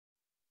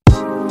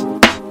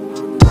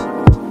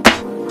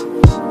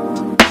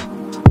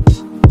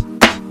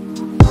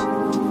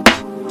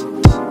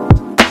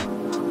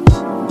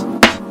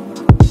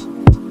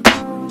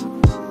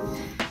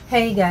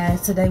Hey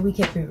guys, today we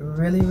kept it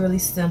really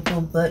simple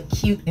but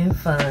cute and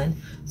fun.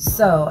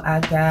 So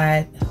I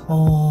got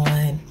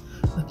on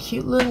a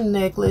cute little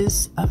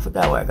necklace. I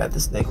forgot where I got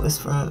this necklace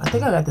from. I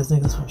think I got this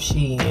necklace from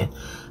Shein.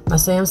 My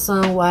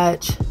Samsung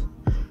watch,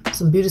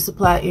 some beauty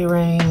supply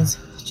earrings,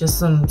 just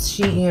some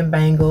Shein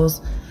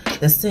bangles.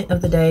 The scent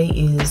of the day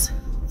is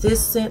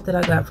this scent that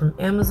I got from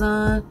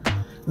Amazon,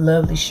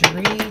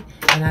 applause,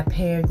 and I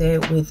paired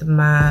that with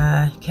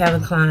my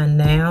Calvin Klein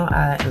Now.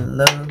 I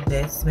love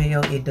that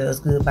smell. It does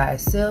good by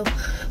itself,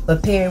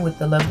 but paired with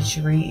the applause,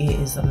 it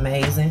is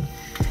amazing.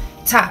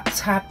 Top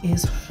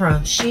is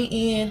from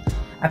Shein.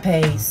 I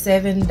paid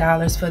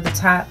 $7 for the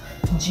top.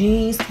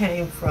 Jeans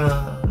came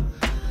from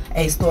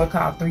a store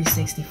called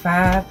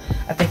 365.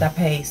 I think I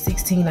paid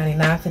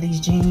 $16.99 for these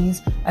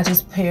jeans. I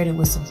just paired it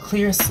with some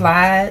clear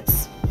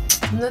slides,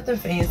 nothing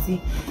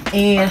fancy.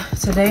 And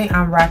today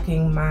I'm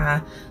rocking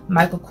my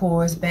Michael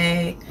Kors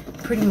bag.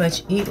 Pretty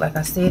much it. Like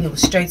I said, it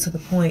was straight to the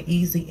point,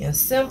 easy and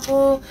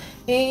simple.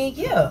 And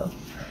yeah,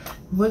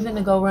 we're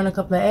gonna go run a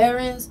couple of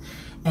errands,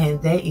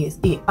 and that is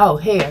it. Oh,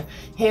 hair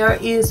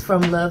is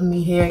from Love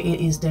Me Hair.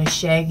 It is the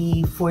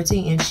shaggy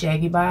 14-inch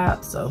shaggy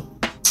bob. So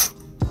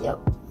yep,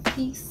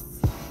 peace.